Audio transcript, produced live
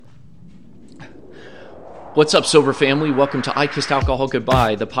What's up, sober family? Welcome to I Kissed Alcohol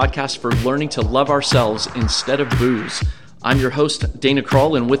Goodbye, the podcast for learning to love ourselves instead of booze. I'm your host, Dana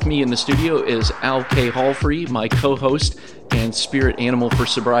Kroll, and with me in the studio is Al K. Hallfree, my co-host and spirit animal for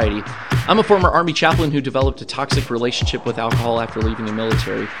sobriety. I'm a former Army chaplain who developed a toxic relationship with alcohol after leaving the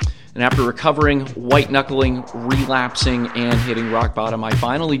military. And after recovering, white-knuckling, relapsing, and hitting rock bottom, I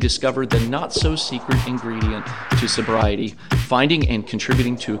finally discovered the not-so-secret ingredient to sobriety, finding and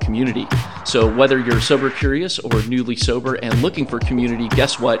contributing to a community. So whether you're sober curious or newly sober and looking for community,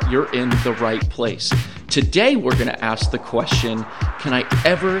 guess what? You're in the right place. Today, we're going to ask the question, can I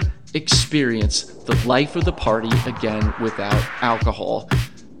ever experience the life of the party again without alcohol?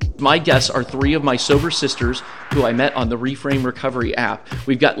 My guests are three of my sober sisters who I met on the Reframe Recovery app.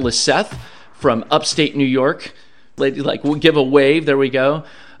 We've got Lisseth from upstate New York. Lady, we'll give a wave. There we go.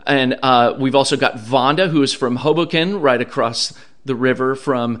 And we've also got Vonda, who is from Hoboken, right across the river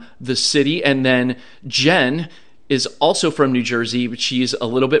from the city. And then Jenn is also from New Jersey, but she's a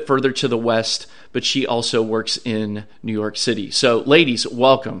little bit further to the west, but she also works in New York City. So ladies,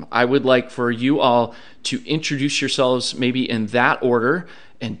 welcome. I would like for you all to introduce yourselves maybe in that order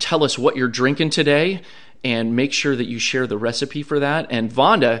and tell us what you're drinking today, and make sure that you share the recipe for that. And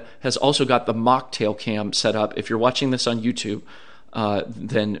Vonda has also got the Mocktail cam set up. If you're watching this on YouTube,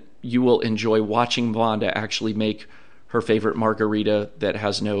 then you will enjoy watching Vonda actually make her favorite margarita that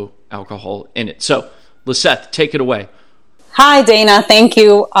has no alcohol in it. So, Lisseth, take it away. Hi, Dana. Thank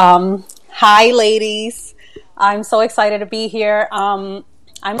you. Hi, ladies. I'm so excited to be here. I'm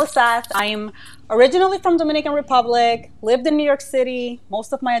Lisseth. I'm originally from Dominican Republic, lived in New York City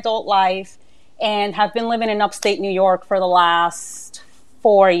most of my adult life, and have been living in upstate New York for the last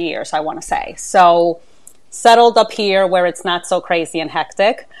 4 years, I want to say. So settled up here where it's not so crazy and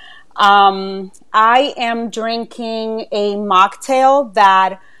hectic. I am drinking a mocktail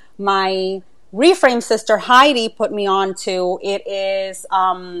that my Reframe sister Heidi put me on to. It is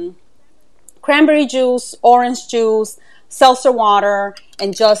cranberry juice, orange juice, seltzer water,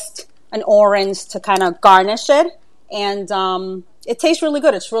 and just an orange to kind of garnish it. And it tastes really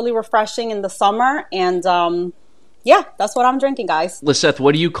good. It's really refreshing in the summer. And yeah, that's what I'm drinking, guys. Lisseth,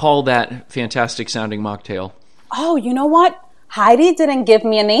 what do you call that fantastic sounding mocktail? Oh, you know what? Heidi didn't give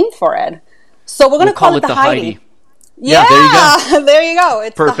me a name for it. So we're going to call it the Heidi. Yeah, there you go. There you go.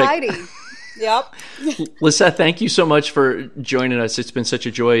 It's perfect. The Heidi. Yep. Lisseth, thank you so much for joining us. It's been such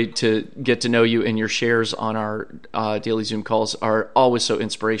a joy to get to know you, and your shares on our daily Zoom calls are always so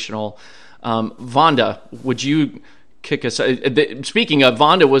inspirational. Vonda, would you kick us? Speaking of,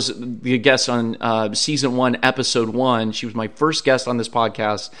 Vonda was the guest on season 1, episode 1. She was my first guest on this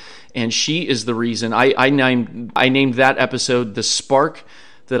podcast, and she is the reason I named that episode "The Spark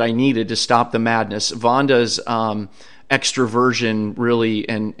That I Needed to Stop the Madness." Vonda's extroversion really,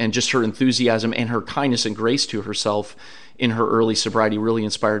 and just her enthusiasm and her kindness and grace to herself in her early sobriety really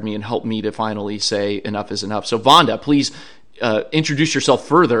inspired me and helped me to finally say enough is enough. So Vonda, please introduce yourself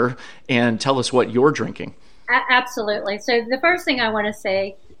further and tell us what you're drinking. Absolutely. So the first thing I want to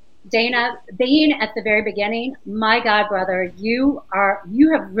say, Dana, being at the very beginning, my God, brother, you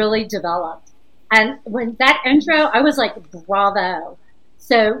have really developed. And when that intro, I was like, bravo.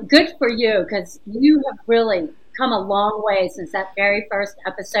 So good for you, because you have really come a long way since that very first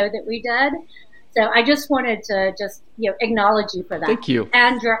episode that we did. So I just wanted to acknowledge you for that. Thank you.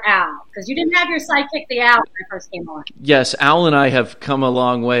 And your Al, because you didn't have your sidekick, the Al, when I first came on. Yes, Al and I have come a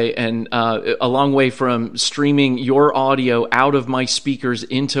long way, and a long way from streaming your audio out of my speakers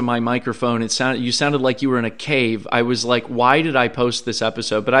into my microphone. You sounded like you were in a cave. I was like, why did I post this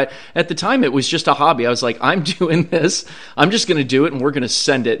episode? But at the time, it was just a hobby. I was like, I'm doing this. I'm just going to do it, and we're going to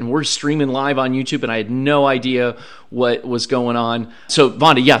send it. And we're streaming live on YouTube, and I had no idea what was going on. So,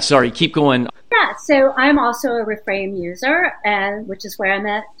 Vonda, keep going. Yeah, so I'm also a Reframe user, and which is where I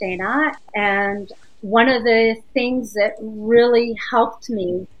met Dana. And one of the things that really helped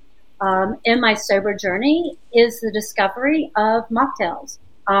me in my sober journey is the discovery of mocktails.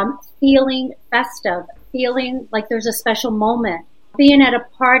 Feeling festive, feeling like there's a special moment, being at a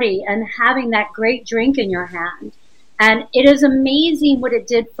party and having that great drink in your hand. And it is amazing what it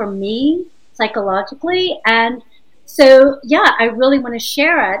did for me psychologically. And so, yeah, I really want to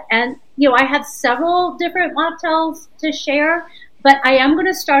share it. And, I have several different mocktails to share, but I am going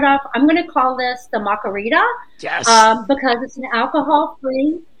to start off, I'm going to call this the margarita. Yes. Because it's an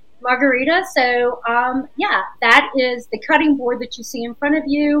alcohol-free margarita. So, that is the cutting board that you see in front of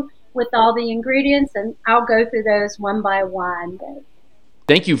you with all the ingredients, and I'll go through those one by one.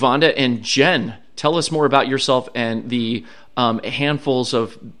 Thank you, Vonda. And Jenn, tell us more about yourself and the handfuls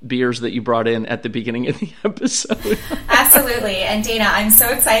of beers that you brought in at the beginning of the episode. Absolutely. And Dana, I'm so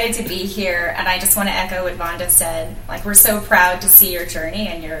excited to be here, and I just want to echo what Vonda said. Like, we're so proud to see your journey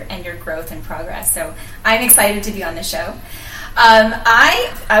and your growth and progress. So I'm excited to be on the show.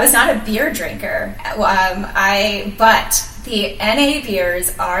 I was not a beer drinker, but the NA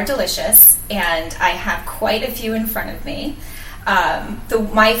beers are delicious, and I have quite a few in front of me.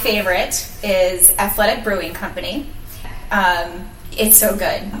 My favorite is Athletic Brewing Company. It's so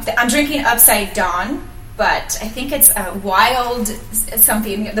good. I'm drinking Upside Dawn, but I think it's a wild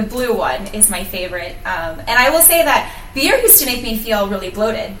something. The blue one is my favorite. And I will say that beer used to make me feel really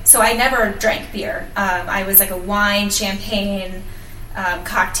bloated, so I never drank beer. I was like a wine, champagne,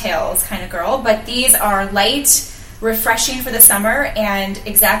 cocktails kind of girl, but these are light, refreshing for the summer, and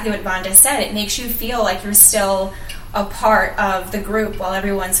exactly what Vonda said, it makes you feel like you're still a part of the group while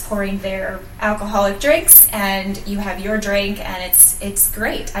everyone's pouring their alcoholic drinks, and you have your drink, and it's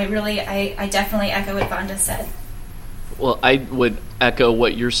great. I definitely echo what Vonda said. Well, I would echo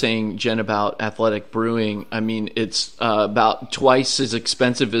what you're saying, Jen, about Athletic Brewing. I mean, it's about twice as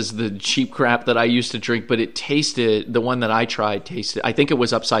expensive as the cheap crap that I used to drink, but the one that I tried tasted, I think it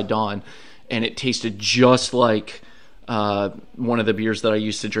was Upside Dawn, and it tasted just like one of the beers that I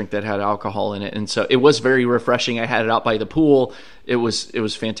used to drink that had alcohol in it. And so it was very refreshing. I had it out by the pool. It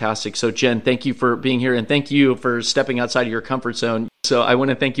was fantastic. So Jen, thank you for being here, and thank you for stepping outside of your comfort zone. So I want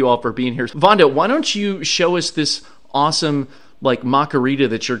to thank you all for being here. Vonda, why don't you show us this awesome margarita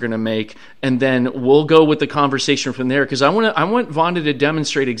that you're going to make, and then we'll go with the conversation from there, because I want Vonda to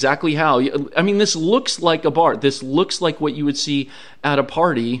demonstrate exactly how. I mean, this looks like a bar. This looks like what you would see at a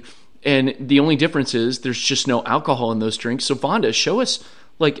party. And the only difference is there's just no alcohol in those drinks. So Vonda, show us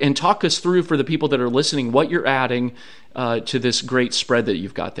and talk us through, for the people that are listening, what you're adding to this great spread that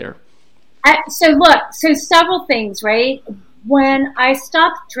you've got there. So several things, right? When I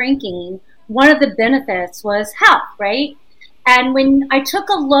stopped drinking, one of the benefits was health, right? And when I took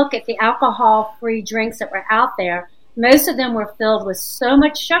a look at the alcohol-free drinks that were out there, most of them were filled with so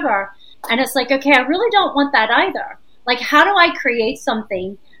much sugar. And it's like, okay, I really don't want that either. Like, how do I create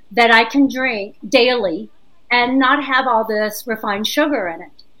something that I can drink daily and not have all this refined sugar in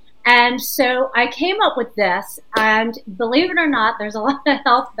it? And so I came up with this, and believe it or not, there's a lot of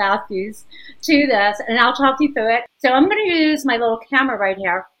health values to this, and I'll talk you through it. So I'm going to use my little camera right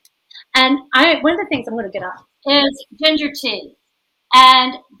here. And one of the things I'm going to get up is ginger tea.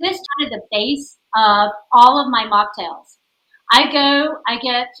 And this is kind of the base of all of my mocktails. I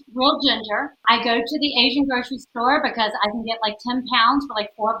get real ginger. I go to the Asian grocery store because I can get like 10 pounds for like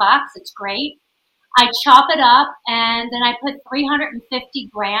 $4. It's great. I chop it up, and then I put 350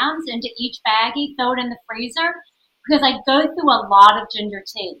 grams into each baggie, throw it in the freezer, because I go through a lot of ginger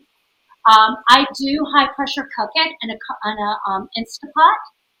tea. I do high pressure cook it in a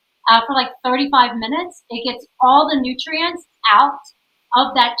Instapot for like 35 minutes. It gets all the nutrients out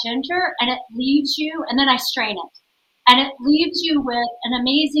of that ginger, and it leaves you, and then I strain it. And it leaves you with an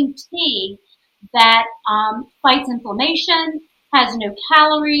amazing tea that fights inflammation, has no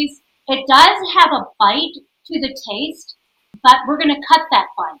calories. It does have a bite to the taste, but we're going to cut that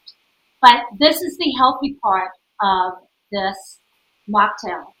bite. But this is the healthy part of this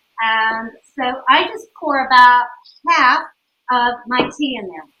mocktail. And so I just pour about half of my tea in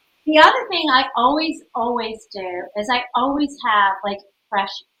there. The other thing I always do is I always have like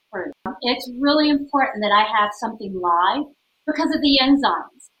fresh fruit. It's really important that I have something live because of the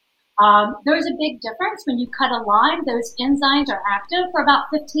enzymes. There's a big difference when you cut a lime. Those enzymes are active for about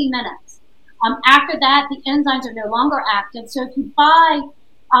 15 minutes. After that, the enzymes are no longer active. So if you buy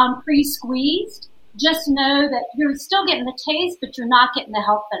pre-squeezed, just know that you're still getting the taste, but you're not getting the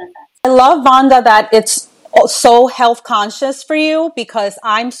health benefits. I love, Vonda, that it's so health conscious for you, because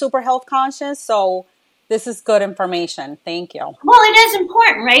I'm super health conscious. So this is good information. Thank you. Well, it is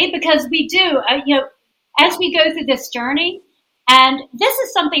important, right? Because we do, as we go through this journey, and this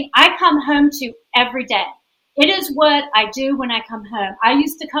is something I come home to every day. It is what I do when I come home. I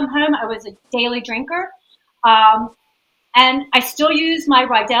used to come home, I was a daily drinker, and I still use my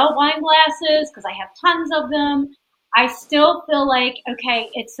Rydell wine glasses because I have tons of them. I still feel like, okay,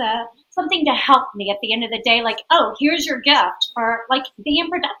 it's something to help me at the end of the day. Like, oh, here's your gift for like being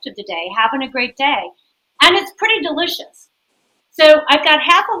productive today, having a great day. And it's pretty delicious. So I've got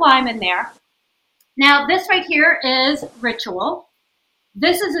half a lime in there. Now this right here is Ritual.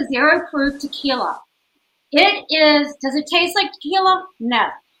 This is a 0 proof tequila. Does it taste like tequila? No.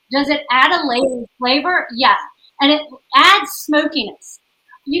 Does it add a flavor? Yeah. And it adds smokiness.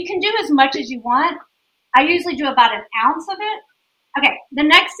 You can do as much as you want. I usually do about an ounce of it. Okay, the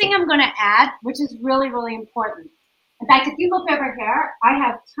next thing I'm going to add, which is really, really important, In fact, if you look over here, I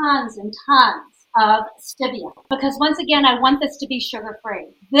have tons and tons of stevia because once again, I want this to be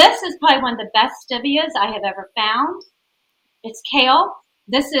sugar-free. This is probably one of the best stevias I have ever found. It's kale.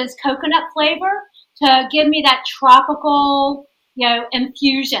 This is coconut flavor to give me that tropical,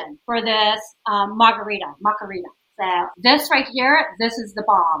 infusion for this margarita. So this right here, this is the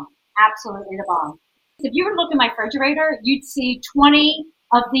bomb. Absolutely the bomb. If you were to look in my refrigerator, you'd see 20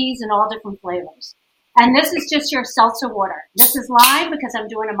 of these in all different flavors. And this is just your seltzer water. This is lime because I'm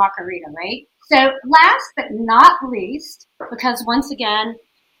doing a margarita, right? So last but not least, because once again,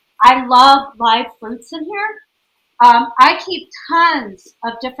 I love live fruits in here. I keep tons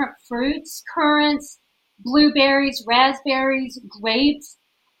of different fruits, currants, blueberries, raspberries, grapes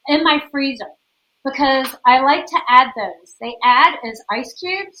in my freezer because I like to add those. They add as ice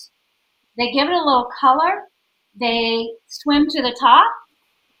cubes. They give it a little color. They swim to the top.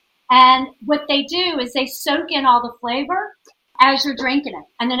 And what they do is they soak in all the flavor as you're drinking it.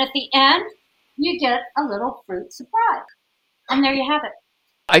 And then at the end, you get a little fruit surprise. And there you have it.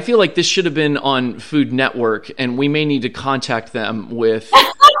 I feel like this should have been on Food Network, and we may need to contact them with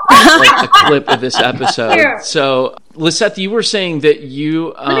a clip of this episode. Here. So, Lisseth, you were saying that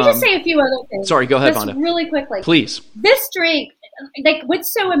you... Let me just say a few other things. Sorry, go ahead, just Vonda. Really quickly. Please. This drink,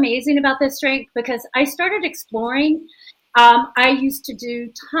 what's so amazing about this drink, because I started exploring... I used to do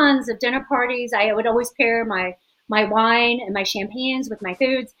tons of dinner parties. I would always pair my wine and my champagnes with my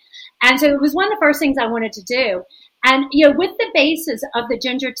foods. And so it was one of the first things I wanted to do. And, with the basis of the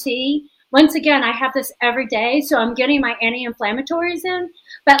ginger tea, once again, I have this every day. So I'm getting my anti-inflammatories in.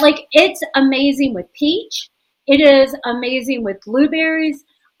 But it's amazing with peach. It is amazing with blueberries.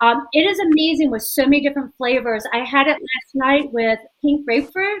 It is amazing with so many different flavors. I had it last night with pink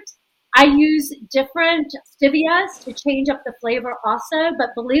grapefruit. I use different stevias to change up the flavor also,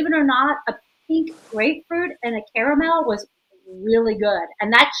 but believe it or not, a pink grapefruit and a caramel was really good,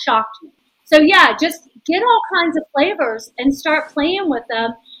 and that shocked me. So yeah, just get all kinds of flavors and start playing with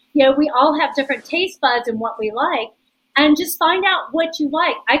them. We all have different taste buds and what we like, and just find out what you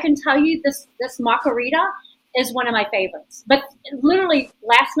like. I can tell you this margarita is one of my favorites. But literally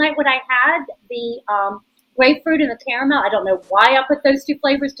last night when I had the grapefruit and the caramel. I don't know why I put those two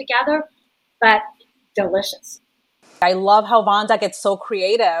flavors together, but delicious. I love how Vonda gets so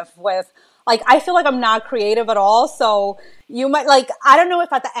creative with, I feel like I'm not creative at all. So you might, I don't know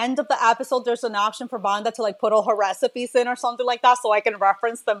if at the end of the episode, there's an option for Vonda to put all her recipes in or something like that so I can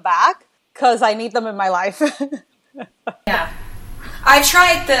reference them back because I need them in my life. Yeah.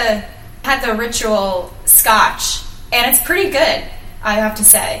 I had the ritual scotch and it's pretty good, I have to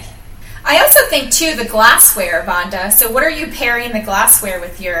say. I also think too the glassware, Vonda. So what are you pairing the glassware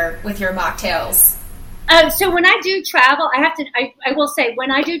with your mocktails? So when I do travel, I will say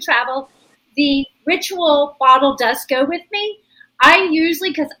when I do travel, the ritual bottle does go with me. I usually,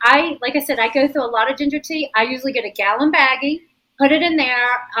 because like I said, I go through a lot of ginger tea. I usually get a gallon baggie, put it in there,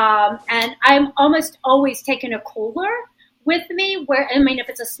 and I'm almost always taking a cooler with me. If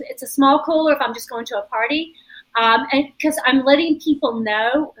it's a small cooler, if I'm just going to a party. And because I'm letting people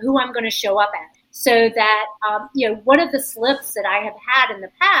know who I'm going to show up at, so that one of the slips that I have had in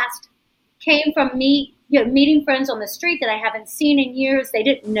the past came from me, meeting friends on the street that I haven't seen in years. They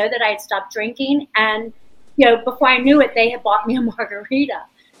didn't know that I had stopped drinking, and before I knew it, they had bought me a margarita,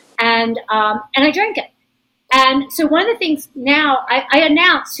 and I drank it. And so one of the things now I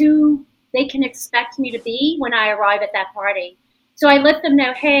announce who they can expect me to be when I arrive at that party. So I let them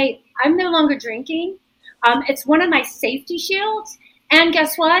know, hey, I'm no longer drinking. It's one of my safety shields. And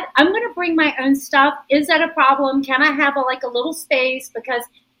guess what? I'm going to bring my own stuff. Is that a problem? Can I have a little space? Because,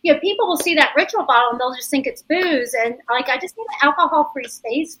 people will see that ritual bottle and they'll just think it's booze. And I just need an alcohol-free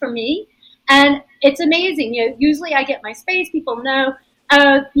space for me. And it's amazing. Usually I get my space. People know,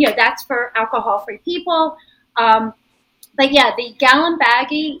 that's for alcohol-free people. But yeah, the gallon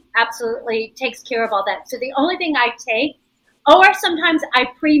baggie absolutely takes care of all that. So the only thing I take, or sometimes I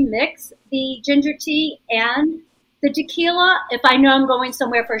pre-mix the ginger tea and the tequila if I know I'm going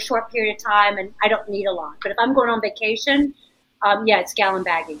somewhere for a short period of time and I don't need a lot. But if I'm going on vacation, it's gallon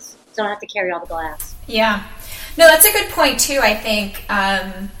baggies. So I don't have to carry all the glass. Yeah. No, that's a good point too, I think.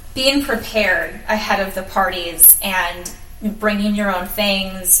 Being prepared ahead of the parties and bringing your own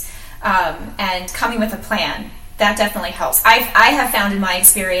things and coming with a plan. That definitely helps. I have found in my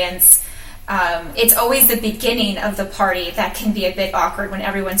experience it's always the beginning of the party that can be a bit awkward when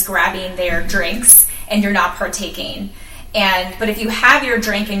everyone's grabbing their drinks and you're not partaking. But if you have your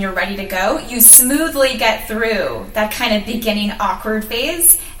drink and you're ready to go, you smoothly get through that kind of beginning awkward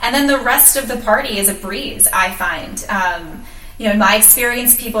phase, and then the rest of the party is a breeze, I find. in my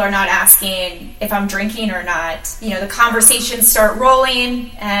experience, people are not asking if I'm drinking or not. The conversations start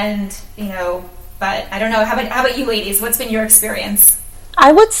rolling, and but I don't know. How about you, ladies? What's been your experience?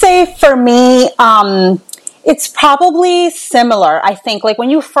 I would say for me, it's probably similar. I think like when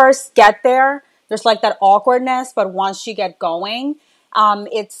you first get there, there's like that awkwardness, but once you get going,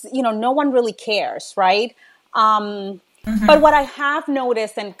 it's no one really cares, right? But what I have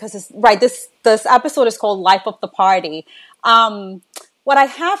noticed, and because this episode is called Life of the Party. What I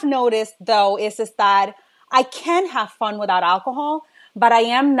have noticed though is that I can have fun without alcohol, but I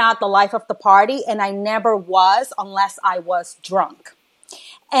am not the life of the party, and I never was unless I was drunk.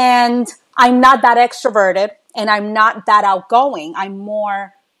 And I'm not that extroverted, and I'm not that outgoing. I'm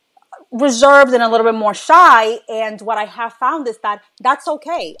more reserved and a little bit more shy. And what I have found is that that's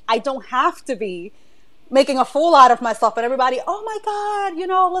okay. I don't have to be making a fool out of myself and everybody, oh my God,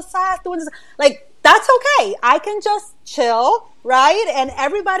 Lisseth doing this. Like, that's okay. I can just chill, right? And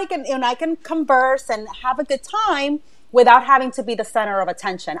everybody can, and I can converse and have a good time without having to be the center of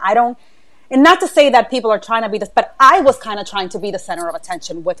attention. And not to say that people are trying to be this, but I was kind of trying to be the center of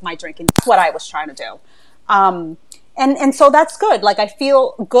attention with my drinking. That's what I was trying to do. And so that's good. Like, I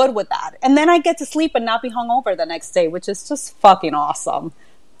feel good with that. And then I get to sleep and not be hungover the next day, which is just fucking awesome.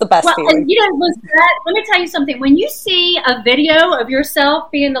 The best feeling. Let me tell you something. When you see a video of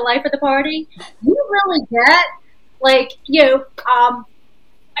yourself being the life of the party, you really get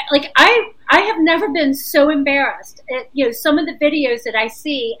I have never been so embarrassed at, some of the videos that I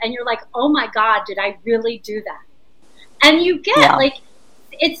see, and you're like, oh my God, did I really do that? And you get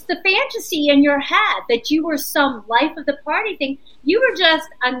it's the fantasy in your head that you were some life of the party thing. You were just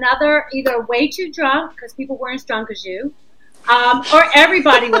another, either way too drunk because people weren't as drunk as you, or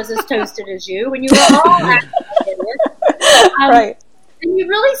everybody was as toasted as you, and you were all right. And you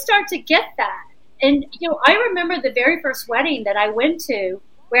really start to get that. And, I remember the very first wedding that I went to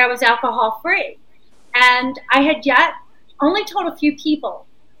where I was alcohol free. And I had only told a few people.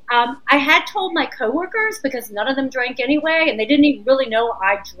 I had told my coworkers because none of them drank anyway, and they didn't even really know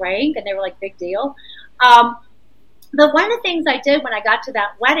I drank, and they were like, big deal. But one of the things I did when I got to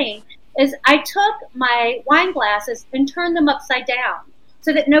that wedding is I took my wine glasses and turned them upside down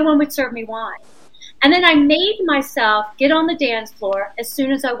so that no one would serve me wine. And then I made myself get on the dance floor as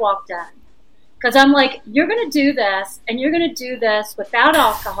soon as I walked in. Because I'm like, you're going to do this, and you're going to do this without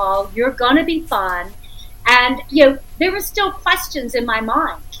alcohol. You're going to be fun. And, there were still questions in my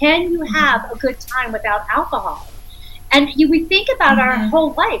mind. Can you have a good time without alcohol? And we think about our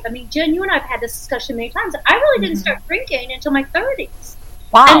whole life. I mean, Jenn, you and I have had this discussion many times. I really didn't start drinking until my 30s.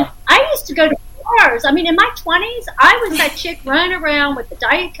 Wow. And I used to go to bars. I mean, in my 20s, I was that chick running around with the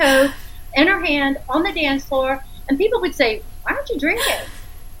Diet Coke in her hand on the dance floor. And people would say, why aren't you drinking?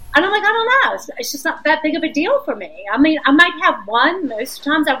 And I'm like, I don't know. It's just not that big of a deal for me. I mean, I might have one. Most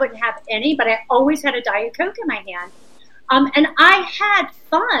times I wouldn't have any, but I always had a Diet Coke in my hand. And I had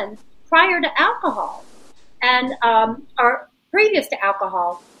fun prior to alcohol and or previous to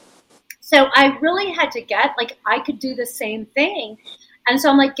alcohol. So I really had to get, I could do the same thing. And so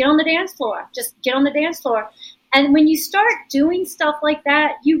I'm like, get on the dance floor. Just get on the dance floor. And when you start doing stuff like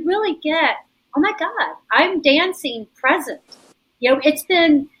that, you really get, oh my God, I'm dancing present. It's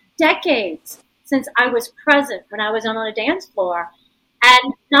been decades since I was present when I was on a dance floor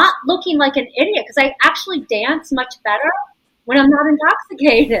and not looking like an idiot, because I actually dance much better when I'm not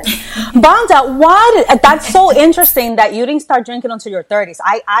intoxicated. Vonda, that's so interesting that you didn't start drinking until your 30s.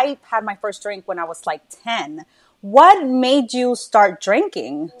 I had my first drink when I was 10. What made you start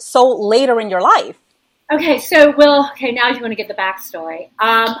drinking so later in your life? Okay, so, now you want to get the backstory.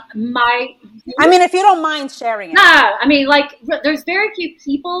 I mean, if you don't mind sharing it. No, I mean, there's very few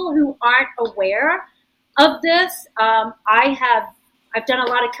people who aren't aware of this. I've done a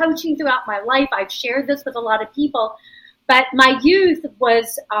lot of coaching throughout my life. I've shared this with a lot of people. But my youth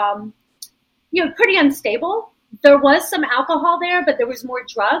was, pretty unstable. There was some alcohol there, but there was more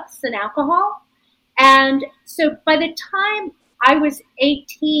drugs than alcohol. And so by the time I was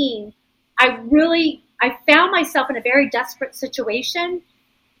 18, I found myself in a very desperate situation,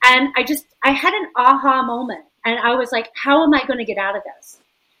 and I had an aha moment, and I was like, how am I going to get out of this?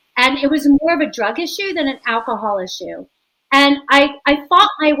 And it was more of a drug issue than an alcohol issue. And I fought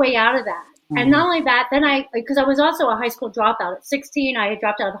my way out of that. Mm-hmm. And not only that, then because I was also a high school dropout. At 16, I had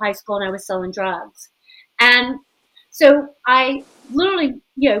dropped out of high school and I was selling drugs. And so I literally,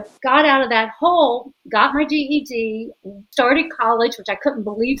 got out of that hole, got my GED, started college, which I couldn't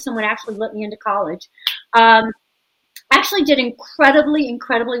believe someone actually let me into college. Actually did incredibly,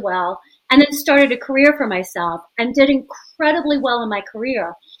 incredibly well, and then started a career for myself and did incredibly well in my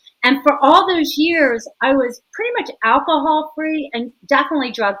career. And for all those years, I was pretty much alcohol free and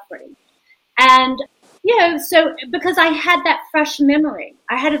definitely drug free. And, so because I had that fresh memory,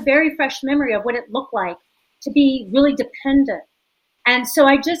 I had a very fresh memory of what it looked like to be really dependent. And so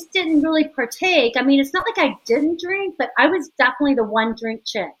I just didn't really partake. I mean, it's not like I didn't drink, but I was definitely the one drink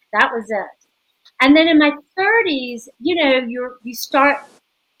chick. That was it. And then in my 30s, you start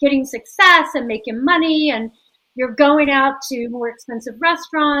getting success and making money, and you're going out to more expensive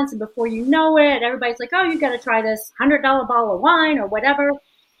restaurants. And before you know it, everybody's like, oh, you got to try this $100 bottle of wine or whatever.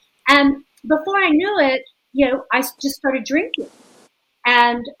 And before I knew it, I just started drinking,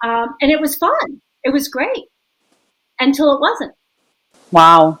 and it was fun. It was great until it wasn't.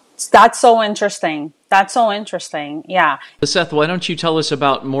 Wow. That's so interesting. That's so interesting. Yeah. Lisseth, why don't you tell us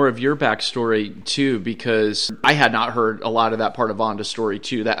about more of your backstory too? Because I had not heard a lot of that part of Vonda's story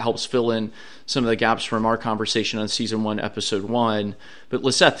too. That helps fill in some of the gaps from our conversation on season 1, episode 1. But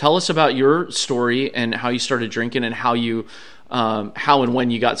Lisseth, tell us about your story and how you started drinking and how and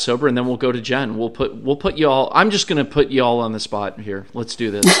when you got sober, and then we'll go to Jenn. We'll put you all. I'm just going to put you all on the spot here. Let's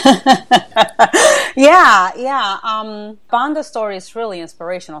do this. Yeah. Vonda's story is really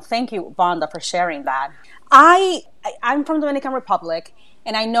inspirational. Thank you, Vonda, for sharing that. I'm from Dominican Republic,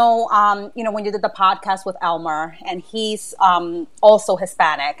 and I know, when you did the podcast with Elmer, and he's also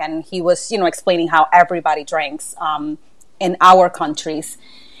Hispanic, and he was, explaining how everybody drinks in our countries.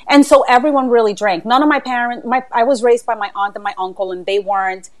 And so everyone really drank. None of my parents, I was raised by my aunt and my uncle, and they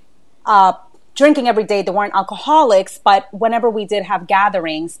weren't drinking every day. They weren't alcoholics, but whenever we did have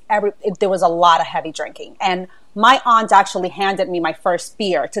gatherings, there was a lot of heavy drinking. And my aunt actually handed me my first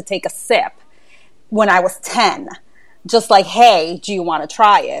beer to take a sip when I was 10. Just like, hey, do you want to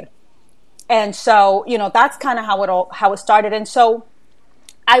try it? And so, that's kind of how it started. And so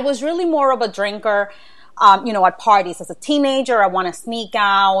I was really more of a drinker. At parties as a teenager, I want to sneak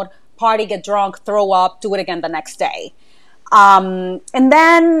out, party, get drunk, throw up, do it again the next day. And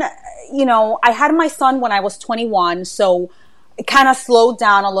then, I had my son when I was 21, so it kind of slowed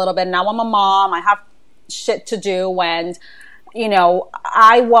down a little bit. Now I'm a mom, I have shit to do. And,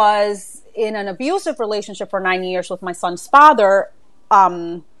 I was in an abusive relationship for 9 years with my son's father,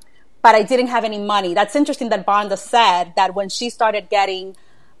 but I didn't have any money. That's interesting that Vonda said that when she started getting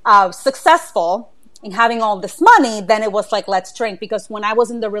successful and having all this money, then it was like, let's drink. Because when I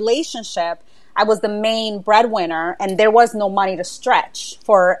was in the relationship, I was the main breadwinner, and there was no money to stretch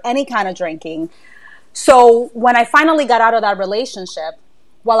for any kind of drinking. So when I finally got out of that relationship,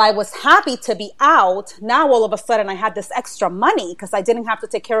 while I was happy to be out, now all of a sudden I had this extra money because I didn't have to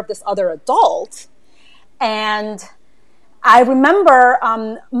take care of this other adult. And I remember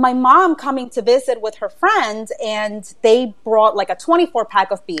my mom coming to visit with her friend, and they brought like a 24-pack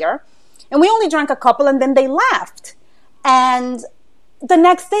of beer. And we only drank a couple, and then they left. And the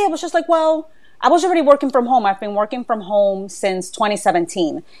next day, I was just like, well, I was already working from home. I've been working from home since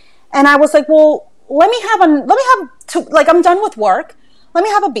 2017. And I was like, well, let me have two, like, I'm done with work. Let me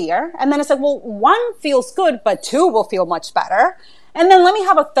have a beer. And then it's like, well, one feels good, but two will feel much better. And then let me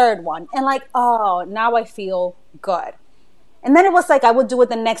have a third one. And like, oh, now I feel good. And then it was like, I would do it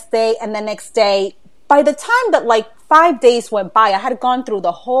the next day and the next day. By the time that like 5 days went by, I had gone through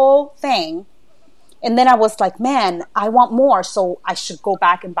the whole thing. And then I was like, man, I want more. So I should go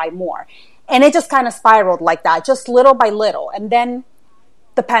back and buy more. And it just kind of spiraled like that, just little by little. And then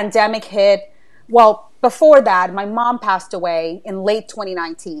the pandemic hit. Well, before that, my mom passed away in late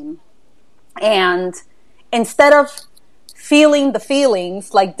 2019. And instead of feeling the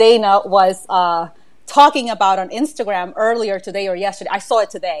feelings like Dana was talking about on Instagram earlier today or yesterday, I saw it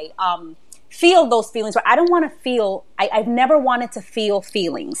today, feel those feelings. But I don't want to feel, I've never wanted to feel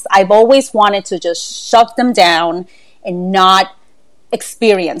feelings. I've always wanted to just shove them down and not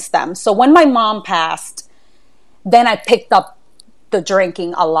experience them. So when my mom passed, then I picked up the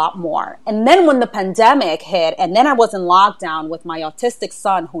drinking a lot more. And then when the pandemic hit, and then I was in lockdown with my autistic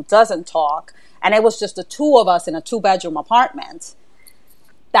son who doesn't talk, and it was just the two of us in a 2-bedroom apartment,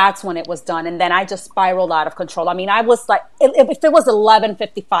 that's when it was done. And then I just spiraled out of control. I mean, I was like, if it was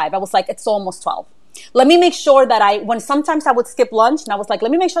 11:55, I was like, it's almost 12. Let me make sure that when sometimes I would skip lunch, and I was like,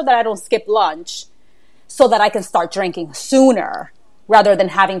 let me make sure that I don't skip lunch so that I can start drinking sooner rather than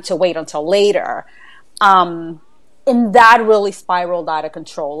having to wait until later. And that really spiraled out of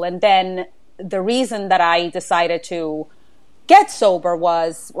control. And then the reason that I decided to get sober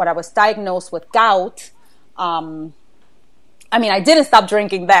was when I was diagnosed with gout. I mean, I didn't stop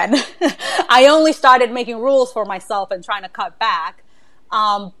drinking then. I only started making rules for myself and trying to cut back.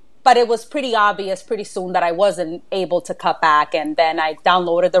 But it was pretty obvious pretty soon that I wasn't able to cut back. And then I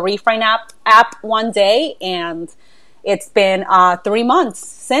downloaded the Refrain app one day, and it's been 3 months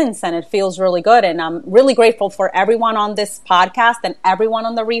since, and it feels really good. And I'm really grateful for everyone on this podcast and everyone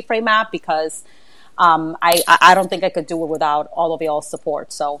on the Reframe app, because I don't think I could do it without all of y'all's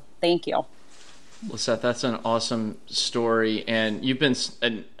support. So thank you. Lisseth, that's an awesome story. And you've been,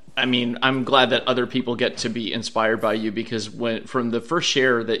 I mean, I'm glad that other people get to be inspired by you, because from the first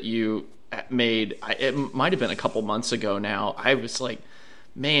share that you made, it might have been a couple months ago now, I was like,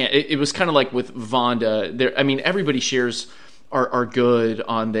 man, it was kind of like with Vonda. There, I mean, everybody's shares are good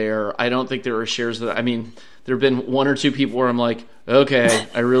on there. I don't think there are shares that, I mean, there have been one or two people where I'm like, okay,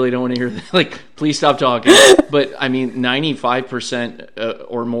 I really don't want to hear that. Like, please stop talking. But I mean, 95%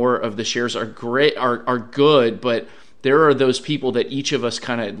 or more of the shares are great, are good, but there are those people that each of us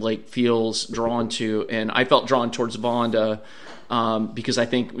kind of like feels drawn to. And I felt drawn towards Vonda because I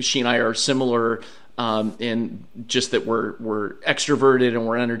think she and I are similar in just that we're extroverted and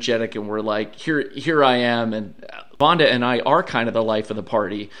we're energetic and we're like, here I am. And Vonda and I are kind of the life of the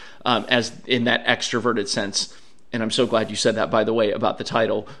party, as in that extroverted sense. And I'm so glad you said that, by the way, about the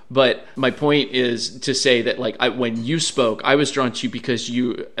title. But my point is to say that, like, when you spoke, I was drawn to you because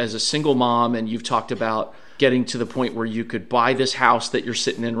you, as a single mom, and you've talked about getting to the point where you could buy this house that you're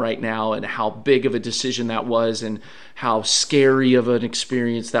sitting in right now, and how big of a decision that was, and how scary of an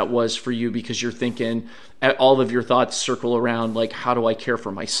experience that was for you, because you're thinking, all of your thoughts circle around, like, how do I care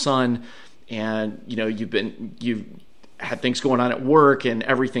for my son? And, you know, you've had things going on at work and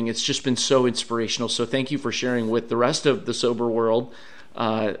everything. It's just been so inspirational. So thank you for sharing with the rest of the sober world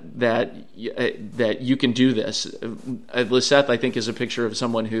that you can do this. Lisseth, I think, is a picture of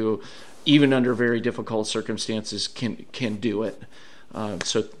someone who, even under very difficult circumstances, can do it.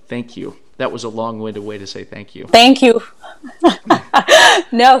 So thank you. That was a long-winded way to say thank you. Thank you.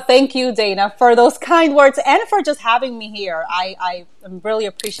 No, thank you, Dana, for those kind words and for just having me here. I am really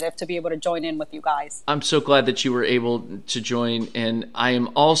appreciative to be able to join in with you guys. I'm so glad that you were able to join, and I am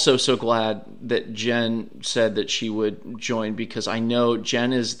also so glad that Jenn said that she would join, because I know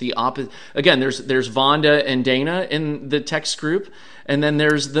Jenn is the opposite. Again, there's Vonda and Dana in the text group, and then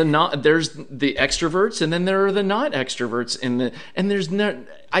there's the extroverts, and then there are the not extroverts and there's no.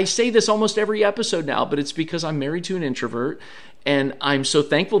 I say this almost every episode now, but it's because I'm married to an introvert, and I'm so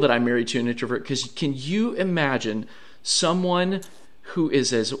thankful that I'm married to an introvert, because can you imagine someone who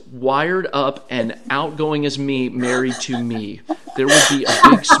is as wired up and outgoing as me married to me? There would be a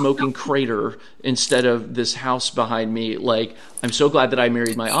big smoking crater instead of this house behind me. Like, I'm so glad that I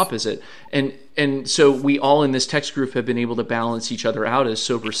married my opposite. And so we all in this text group have been able to balance each other out as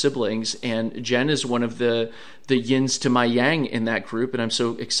sober siblings. And Jenn is one of the yins to my yang in that group. And I'm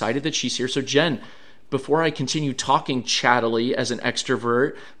so excited that she's here. So Jenn, before I continue talking chattily as an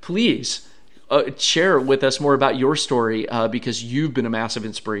extrovert, please share with us more about your story, because you've been a massive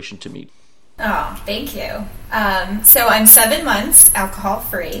inspiration to me. Oh, thank you. So I'm 7 months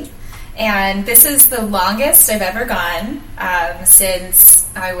alcohol-free, and this is the longest I've ever gone since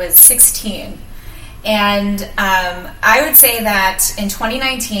I was 16. And I would say that in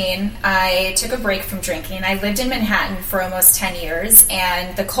 2019, I took a break from drinking. I lived in Manhattan for almost 10 years,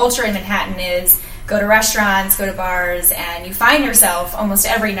 and the culture in Manhattan is go to restaurants, go to bars, and you find yourself almost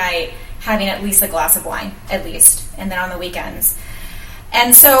every night having at least a glass of wine, and then on the weekends.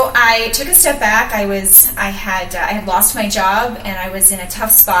 And so I took a step back. I had lost my job, and I was in a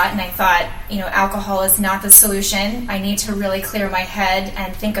tough spot, and I thought, alcohol is not the solution. I need to really clear my head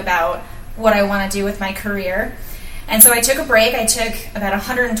and think about what I want to do with my career. And so I took a break. I took about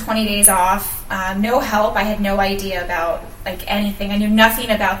 120 days off, no help. I had no idea about anything. I knew nothing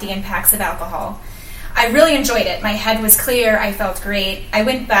about the impacts of alcohol. I really enjoyed it. My head was clear. I felt great. I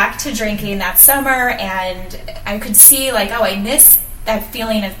went back to drinking that summer, and I could see I miss that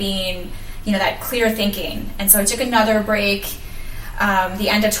feeling of being, that clear thinking. And so I took another break the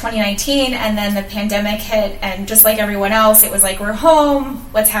end of 2019, and then the pandemic hit, and just like everyone else, it was like, we're home,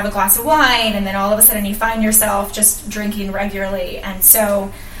 let's have a glass of wine, and then all of a sudden you find yourself just drinking regularly. And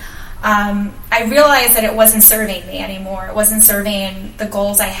so I realized that it wasn't serving me anymore. It wasn't serving the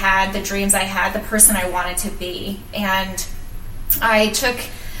goals I had, the dreams I had, the person I wanted to be. And I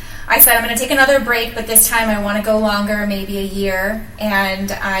said, I'm going to take another break, but this time I want to go longer, maybe a year.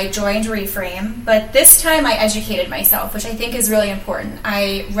 And I joined Reframe. But this time I educated myself, which I think is really important.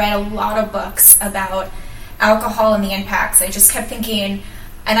 I read a lot of books about alcohol and the impacts. I just kept thinking,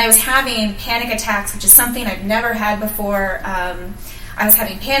 and I was having panic attacks, which is something I've never had before. I was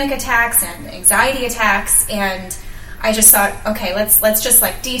having panic attacks and anxiety attacks, and I just thought, okay, let's just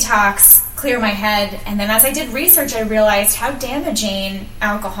detox, clear my head. And then as I did research, I realized how damaging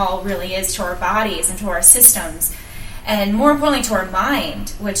alcohol really is to our bodies and to our systems. and more importantly to our mind,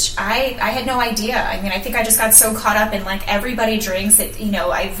 which I had no idea. I mean, I think I just got so caught up in like everybody drinks it. You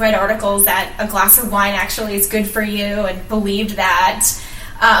know, I've read articles that a glass of wine actually is good for you and believed that.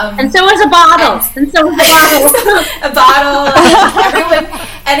 And so was a bottle. And so was a bottle. A bottle. And everyone,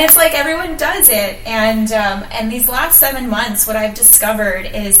 and it's like everyone does it. And these last 7 months, what I've discovered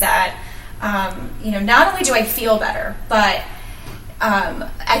is that, you know, not only do I feel better, but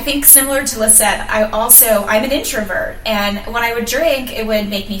I think similar to Lisseth, I'm an introvert, and when I would drink, it would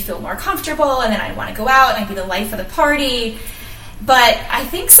make me feel more comfortable, and then I'd want to go out and I'd be the life of the party. But I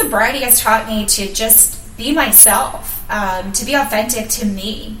think sobriety has taught me to just be myself, to be authentic to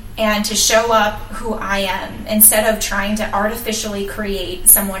me, and to show up who I am instead of trying to artificially create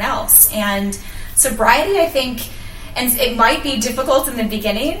someone else. And sobriety, I think, and it might be difficult in the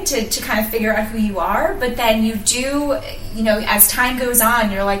beginning to kind of figure out who you are, but then you do, you know, as time goes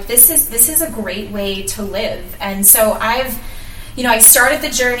on, you're like, this is a great way to live. And so I started the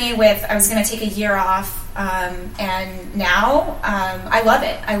journey with, I was going to take a year off, and now I love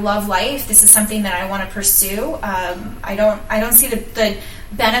it. I love life. This is something that I want to pursue. I don't see the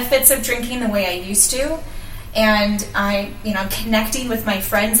benefits of drinking the way I used to. And I'm connecting with my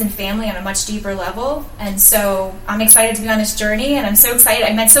friends and family on a much deeper level. And so I'm excited to be on this journey, and I'm so excited.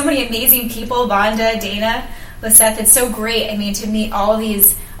 I met so many amazing people, Vonda, Dana, Lisseth. It's so great. I mean, to meet all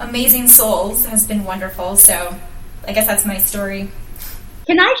these amazing souls has been wonderful. So I guess that's my story.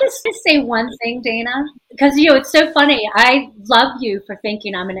 Can I just say one thing, Dana? Because, you know, it's so funny. I love you for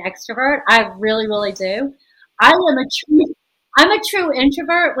thinking I'm an extrovert. I really, really do. I'm a true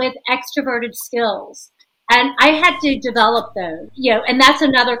introvert with extroverted skills. And I had to develop those, you know, and that's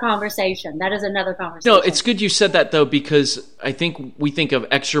another conversation. That is another conversation. No, it's good you said that, though, because I think we think of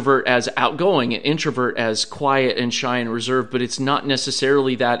extrovert as outgoing and introvert as quiet and shy and reserved, but it's not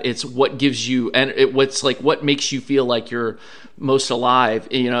necessarily that. It's what gives you, and what makes you feel like you're most alive,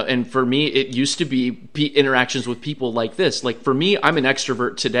 you know. And for me, it used to be interactions with people like this. Like for me, I'm an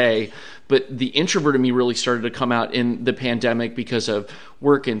extrovert today, but the introvert of me really started to come out in the pandemic because of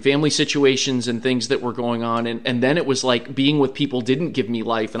work and family situations and things that were going on. And then it was like being with people didn't give me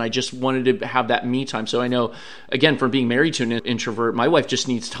life, and I just wanted to have that me time. So I know, again, from being married to an introvert, my wife just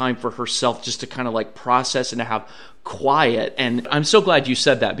needs time for herself just to kind of like process and to have quiet. And I'm so glad you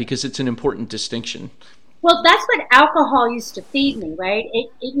said that, because it's an important distinction. Well, that's what alcohol used to feed me, right? It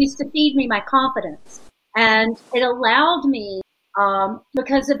used to feed me my confidence. And it allowed me,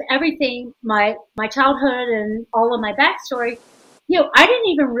 because of everything, my childhood and all of my backstory, you know, I didn't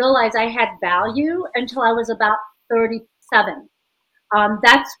even realize I had value until I was about 37.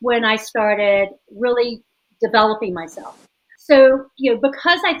 That's when I started really developing myself. So, you know,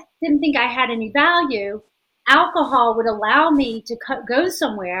 because I didn't think I had any value, alcohol would allow me to go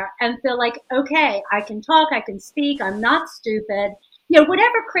somewhere and feel like, okay, I can talk, I can speak, I'm not stupid. You know,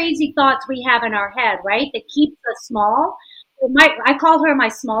 whatever crazy thoughts we have in our head, right, that keeps us small. I call her my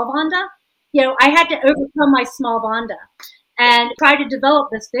small Vonda. You know, I had to overcome my small Vonda and try to develop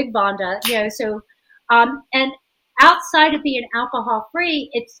this big Vonda, you know, so, and outside of being alcohol free,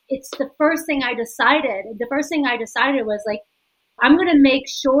 it's the first thing I decided. The first thing I decided was like, I'm going to make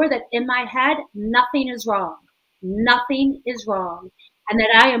sure that in my head, nothing is wrong. Nothing is wrong. And that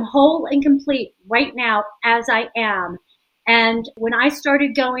I am whole and complete right now as I am. And when I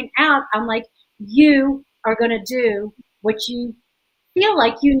started going out, I'm like, you are going to do what you feel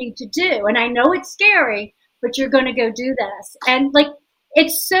like you need to do. And I know it's scary, but you're going to go do this. And like,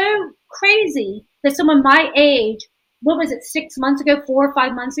 it's so crazy that someone my age, what was it, 6 months ago, 4 or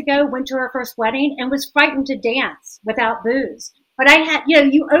 5 months ago, went to her first wedding and was frightened to dance without booze. But I had, you know,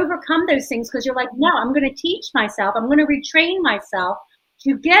 you overcome those things because you're like, no, I'm going to teach myself. I'm going to retrain myself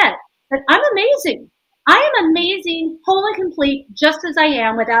to get that I'm amazing. I am amazing, whole and complete, just as I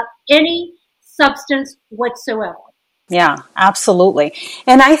am, without any substance whatsoever. Yeah, absolutely.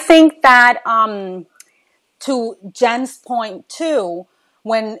 And I think that to Jenn's point too,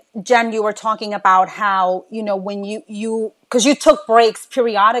 when Jenn, you were talking about how, you know, when you because you took breaks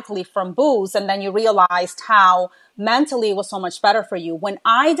periodically from booze and then you realized how mentally it was so much better for you. When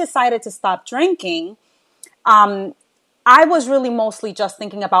I decided to stop drinking, I was really mostly just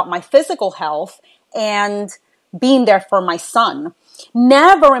thinking about my physical health and being there for my son.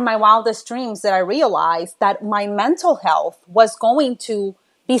 Never in my wildest dreams did I realize that my mental health was going to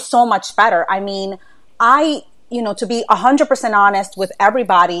be so much better. I mean, to be 100% honest with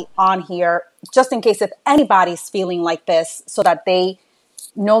everybody on here, just in case if anybody's feeling like this so that they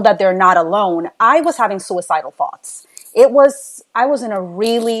know that they're not alone, I was having suicidal thoughts. I was in a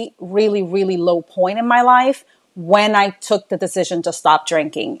really, really, really low point in my life when I took the decision to stop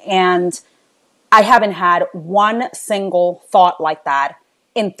drinking. And I haven't had one single thought like that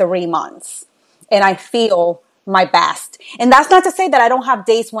in 3 months. And I feel my best. And that's not to say that I don't have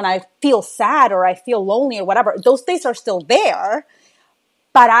days when I feel sad or I feel lonely or whatever. Those days are still there,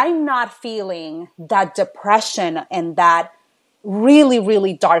 but I'm not feeling that depression and that really,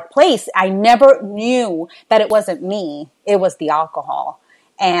 really dark place. I never knew that it wasn't me. It was the alcohol.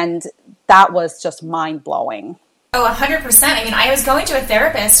 And that was just mind blowing. Oh, 100%. I mean, I was going to a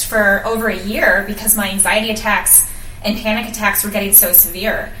therapist for over a year because my anxiety attacks and panic attacks were getting so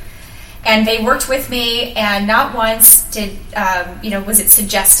severe. And they worked with me, and not once did, was it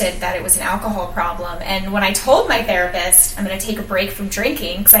suggested that it was an alcohol problem. And when I told my therapist I'm going to take a break from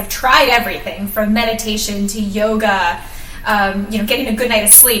drinking, because I've tried everything from meditation to yoga, getting a good night of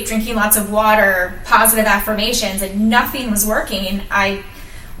sleep, drinking lots of water, positive affirmations, and nothing was working.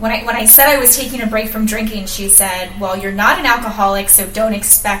 When I said I was taking a break from drinking, she said, well, you're not an alcoholic, so don't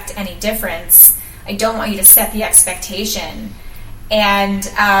expect any difference. I don't want you to set the expectation. And,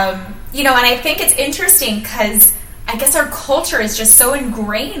 and I think it's interesting because I guess our culture is just so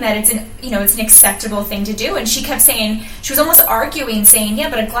ingrained that it's an acceptable thing to do. And she kept saying, she was almost arguing, saying, yeah,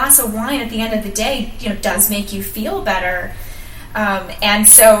 but a glass of wine at the end of the day, does make you feel better. And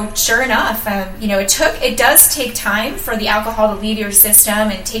so sure enough, it does take time for the alcohol to leave your system,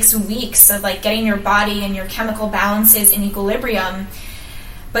 and it takes weeks of like getting your body and your chemical balances in equilibrium.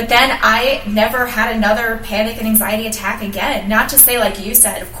 But then I never had another panic and anxiety attack again. Not to say, like you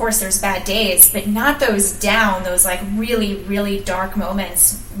said, of course there's bad days, but not those like really, really dark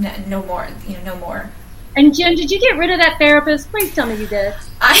moments. No more, no more. And Jenn, did you get rid of that therapist? Please tell me you did.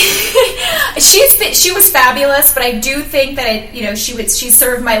 She was fabulous, but I do think that she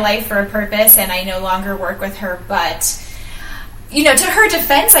served my life for a purpose, and I no longer work with her. But to her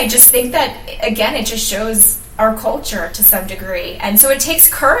defense, I just think that again, it just shows our culture to some degree, and so it takes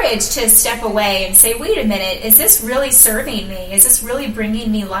courage to step away and say, wait a minute, is this really serving me? Is this really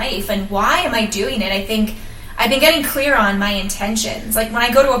bringing me life? And why am I doing it? I think I've been getting clear on my intentions. Like when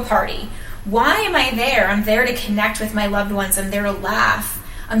I go to a party, why am I there? I'm there to connect with my loved ones. I'm there to laugh.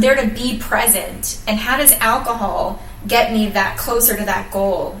 I'm there to be present. And how does alcohol get me that closer to that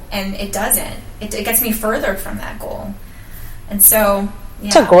goal? And it doesn't. It gets me further from that goal. And so, yeah.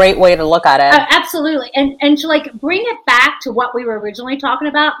 It's a great way to look at it. Absolutely. And to like bring it back to what we were originally talking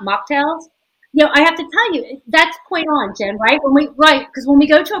about, mocktails. I have to tell you, that's point on, Jenn, right? Because when we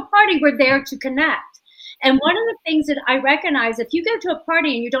go to a party, we're there to connect. And one of the things that I recognize, if you go to a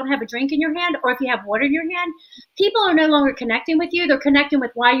party and you don't have a drink in your hand, or if you have water in your hand, people are no longer connecting with you. They're connecting with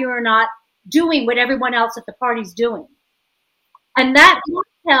why you are not doing what everyone else at the party's doing. And that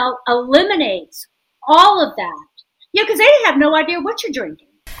mocktail eliminates all of that. Because they have no idea what you're drinking.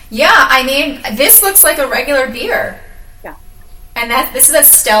 Yeah, I mean, this looks like a regular beer. Yeah. And this is a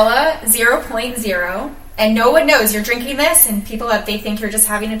Stella 0.0. And no one knows you're drinking this, and they think you're just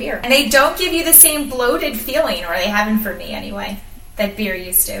having a beer. And they don't give you the same bloated feeling, or they haven't for me anyway, that beer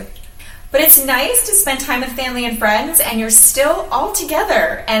used to. But it's nice to spend time with family and friends, and you're still all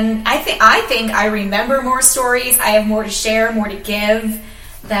together. And I think I remember more stories. I have more to share, more to give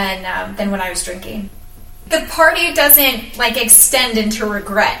than when I was drinking. The party doesn't extend into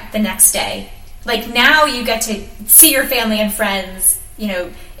regret the next day. Now you get to see your family and friends,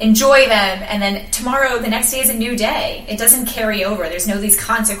 enjoy them, and then tomorrow, the next day is a new day. It doesn't carry over. There's no these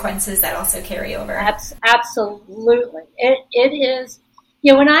consequences that also carry over. Absolutely. It is,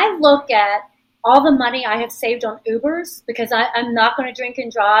 when I look at all the money I have saved on Ubers, because I'm not going to drink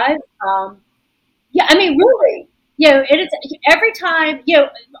and drive, really, it is every time,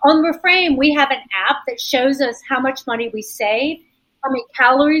 on Reframe, we have an app that shows us how much money we save, how many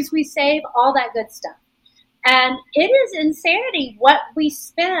calories we save, all that good stuff. And it is insanity what we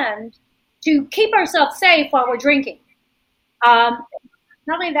spend to keep ourselves safe while we're drinking. Not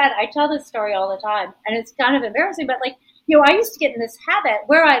only that, I tell this story all the time, and it's kind of embarrassing, but I used to get in this habit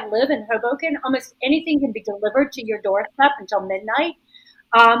where I live in Hoboken. Almost anything can be delivered to your doorstep until midnight.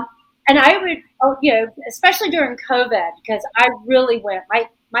 And I would, especially during COVID, because I really went,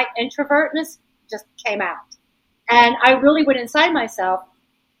 my introvertness just came out. And I really went inside myself.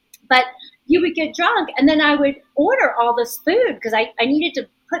 But you would get drunk, and then I would order all this food because I needed to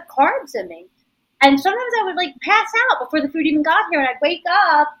put carbs in me. And sometimes I would pass out before the food even got here, and I'd wake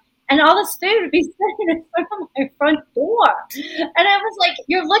up, and all this food would be sitting in front of my front door. And I was like,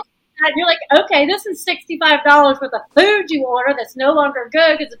 you're looking at it, and you're like, okay, this is $65 worth of food you order that's no longer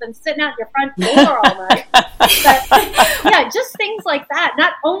good because it's been sitting out your front door all night. But, yeah, just things like that.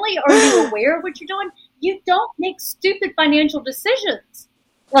 Not only are you aware of what you're doing, you don't make stupid financial decisions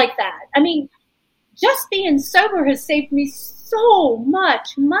like that. I mean, just being sober has saved me so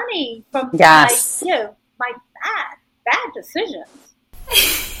much money from Yes. my bad decisions.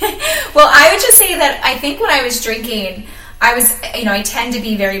 Well, I would just say that I think when I was drinking, I tend to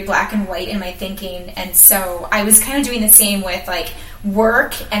be very black and white in my thinking. And so I was kind of doing the same with like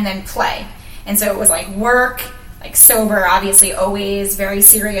work and then play. And so it was like work, like sober, obviously always very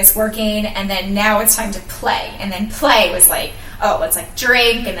serious working. And then now it's time to play. And then play was like, oh, let's like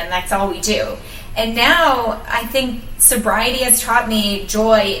drink. And then that's all we do. And now I think sobriety has taught me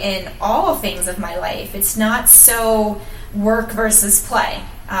joy in all things of my life. It's not so work versus play.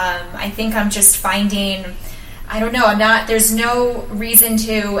 I think I'm just finding, I don't know, there's no reason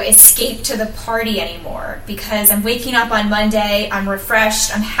to escape to the party anymore because I'm waking up on Monday, I'm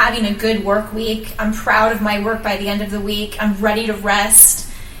refreshed, I'm having a good work week, I'm proud of my work by the end of the week, I'm ready to rest.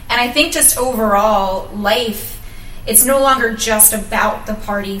 And I think just overall life, it's no longer just about the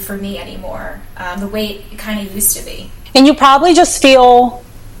party for me anymore, the way it kind of used to be. And you probably just feel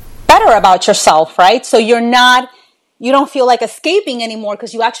better about yourself, right? So you don't feel like escaping anymore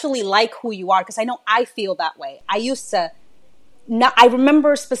because you actually like who you are. Because I know I feel that way. I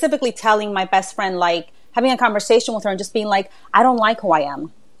remember specifically telling my best friend, like having a conversation with her and just being like, I don't like who I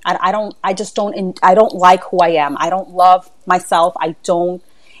am. I don't like who I am. I don't love myself.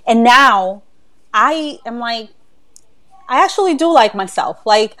 And now I am like, I actually do like myself.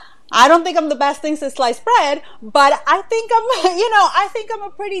 Like, I don't think I'm the best thing since sliced bread, but I think I'm a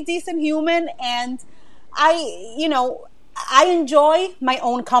pretty decent human, and I enjoy my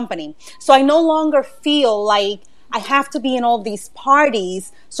own company. So I no longer feel like I have to be in all these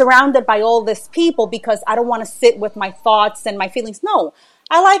parties surrounded by all these people because I don't want to sit with my thoughts and my feelings. No,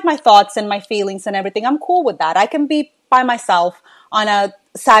 I like my thoughts and my feelings and everything. I'm cool with that. I can be by myself on a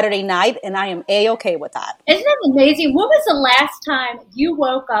Saturday night and I am A-okay with that. Isn't it amazing? When was the last time you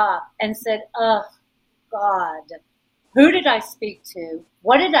woke up and said, oh, God, who did I speak to?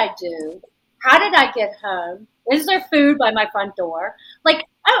 What did I do? How did I get home? Is there food by my front door? Like,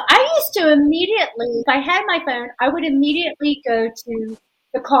 I used to immediately, if I had my phone, I would immediately go to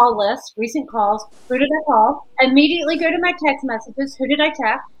the call list, recent calls. Who did I call? Immediately go to my text messages. Who did I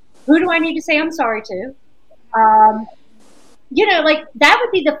text? Who do I need to say I'm sorry to? Like that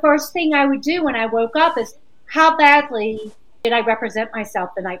would be the first thing I would do when I woke up is how badly did I represent myself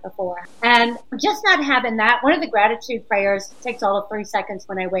the night before? And just not having that, one of the gratitude prayers takes all of 3 seconds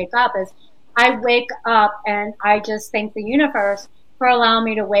when I wake up is I wake up and I just thank the universe for allowing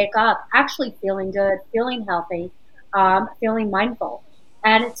me to wake up actually feeling good, feeling healthy, feeling mindful.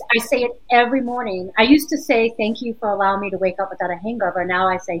 And I say it every morning. I used to say thank you for allowing me to wake up without a hangover. Now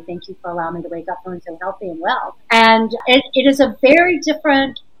I say thank you for allowing me to wake up feeling so healthy and well. And it is a very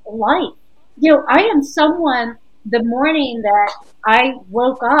different life. I am someone, the morning that I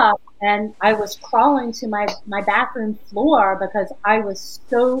woke up and I was crawling to my bathroom floor because I was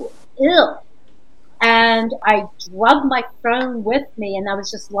so ill. And I drugged my phone with me and I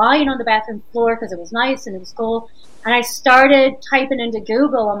was just lying on the bathroom floor because it was nice and it was cool. And I started typing into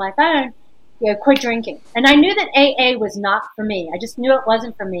Google on my phone, quit drinking. And I knew that AA was not for me. I just knew it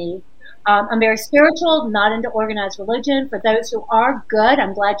wasn't for me. I'm very spiritual, not into organized religion. For those who are, good.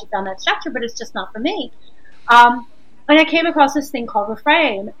 I'm glad you found that structure, but it's just not for me. And I came across this thing called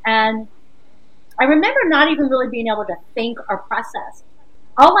Reframe. And I remember not even really being able to think or process.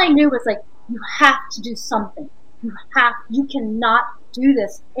 All I knew was like, you have to do something. You cannot do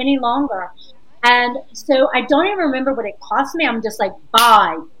this any longer. And so I don't even remember what it cost me. I'm just like,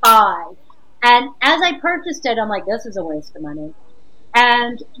 buy. And as I purchased it, I'm like, this is a waste of money.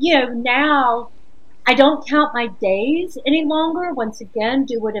 And, now I don't count my days any longer. Once again,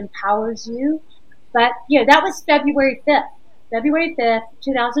 do what empowers you. But, that was February 5th,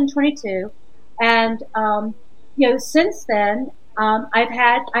 2022. And, since then, I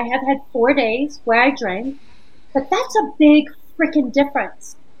have had 4 days where I drank, but that's a big freaking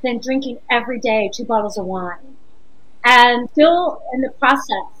difference than drinking every day 2 bottles of wine. And still in the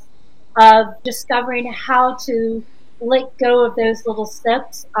process of discovering how to let go of those little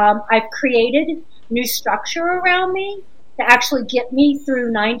sips. I've created new structure around me to actually get me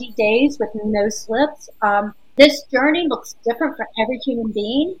through 90 days with no slips. This journey looks different for every human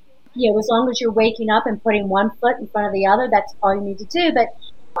being. As long as you're waking up and putting one foot in front of the other, that's all you need to do. But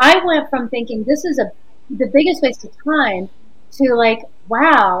I went from thinking this is the biggest waste of time to like,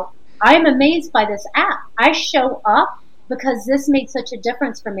 wow, I'm amazed by this app. I show up because this made such a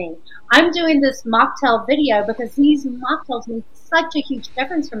difference for me. I'm doing this mocktail video because these mocktails made such a huge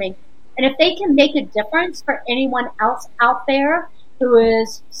difference for me. And if they can make a difference for anyone else out there who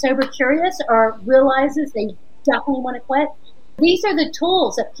is sober curious or realizes they definitely want to quit, These are the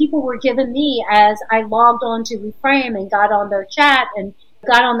tools that people were giving me as I logged on to Reframe and got on their chat and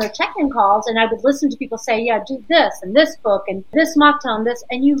got on their check-in calls, and I would listen to people say, yeah, do this and this book and this mocktail and this,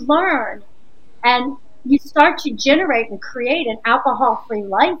 and you learn and you start to generate and create an alcohol-free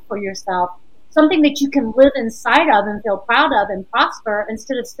life for yourself, something that you can live inside of and feel proud of and prosper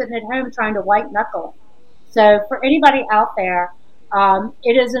instead of sitting at home trying to white knuckle. So for anybody out there,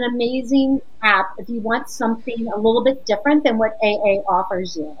 it is an amazing app if you want something a little bit different than what AA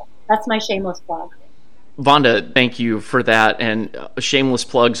offers you. That's my shameless plug. Vonda, thank you for that. And shameless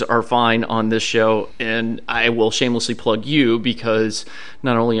plugs are fine on this show. And I will shamelessly plug you because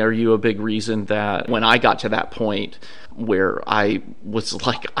not only are you a big reason that when I got to that point where I was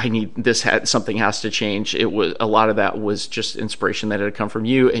like, I need this, something has to change. It was a lot of that was just inspiration that had come from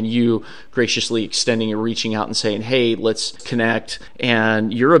you, and you graciously extending and reaching out and saying, hey, let's connect.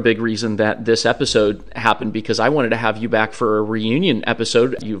 And you're a big reason that this episode happened, because I wanted to have you back for a reunion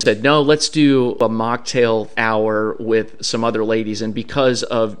episode. You said, no, let's do a mocktail hour with some other ladies. And because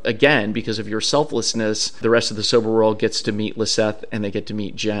of your selflessness, the rest of the sober world gets to meet Lisseth and they get to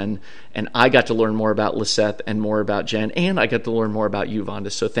meet Jenn. And I got to learn more about Lisseth and more about Jenn, and I got to learn more about you, Vonda.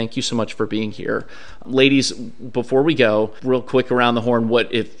 So thank you so much for being here. Ladies, before we go, real quick around the horn,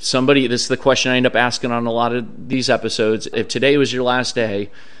 this is the question I end up asking on a lot of these episodes. If today was your last day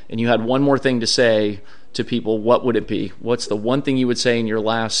and you had one more thing to say to people, what would it be? What's the one thing you would say in your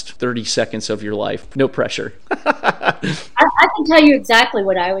last 30 seconds of your life? No pressure. I can tell you exactly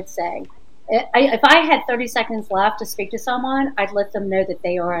what I would say. If I had 30 seconds left to speak to someone, I'd let them know that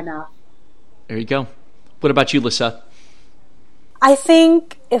they are enough. There you go. What about you, Lisseth? I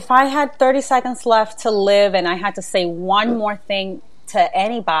think if I had 30 seconds left to live and I had to say one more thing to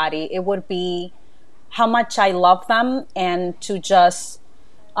anybody, it would be how much I love them, and to just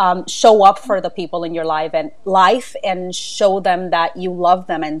show up for the people in your life and show them that you love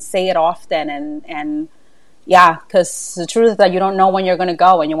them, and say it often. And yeah, because the truth is that you don't know when you're going to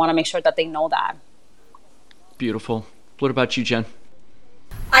go, and you want to make sure that they know that. Beautiful. What about you, Jenn?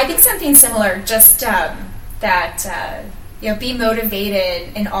 I think something similar, just be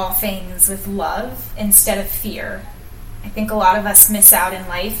motivated in all things with love instead of fear. I think a lot of us miss out in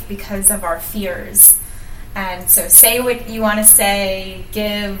life because of our fears. And so say what you want to say,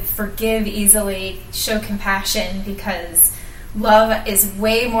 forgive easily, show compassion, because love is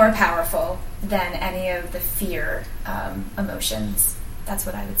way more powerful than any of the fear emotions. That's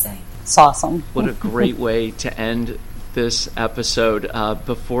what I would say. It's awesome. What a great way to end this episode.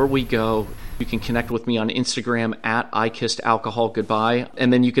 Before we go, you can connect with me on Instagram at IKissedAlcoholGoodbye.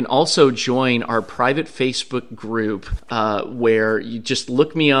 And then you can also join our private Facebook group where you just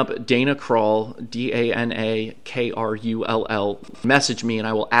look me up, Dana Krull, DanaKrull. Message me and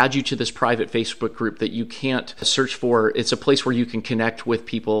I will add you to this private Facebook group that you can't search for. It's a place where you can connect with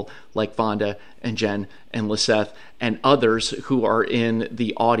people like Vonda and Jenn and Lisseth and others who are in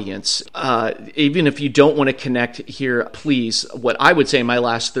the audience. Even if you don't want to connect here, please, what I would say in my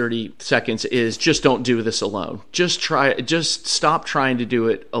last 30 seconds is just don't do this alone. Just stop trying to do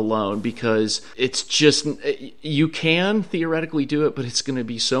it alone, because it's just, you can theoretically do it, but it's going to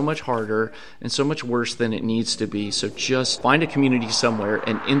be so much harder and so much worse than it needs to be. So just find a community somewhere,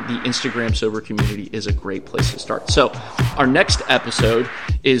 and in the Instagram sober community is a great place to start. So our next episode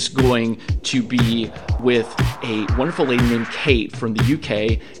is going to be with a wonderful lady named Kate from the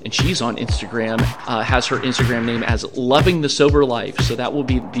UK, and she's on Instagram, has her Instagram name as Loving the Sober Life. So that will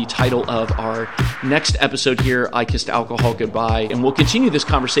be the title of our next episode here, I Kissed Alcohol Goodbye. And we'll continue this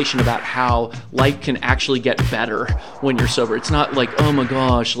conversation about how life can actually get better when you're sober. It's not like, oh my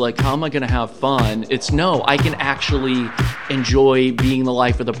gosh, like how am I going to have fun? It's no, I can actually enjoy being the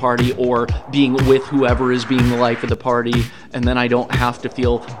life of the party, or being with whoever is being the life of the party, and then I don't have to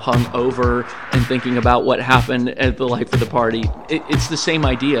feel hung over and thinking about what happened at the life of the party. It's the same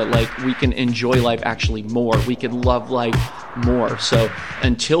idea. Like, we can enjoy life actually more. We can love life more. So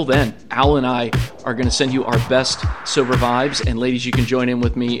until then, Al and I are going to send you our best sober vibes. And ladies, you can join in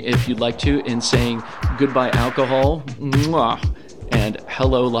with me if you'd like to in saying goodbye alcohol, mwah, and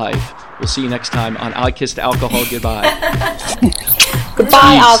hello life. We'll see you next time on I Kissed Alcohol Goodbye.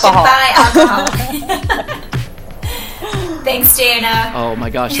 Goodbye alcohol. Goodbye alcohol. Thanks, Dana. Oh my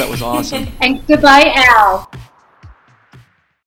gosh, that was awesome. And goodbye, Al.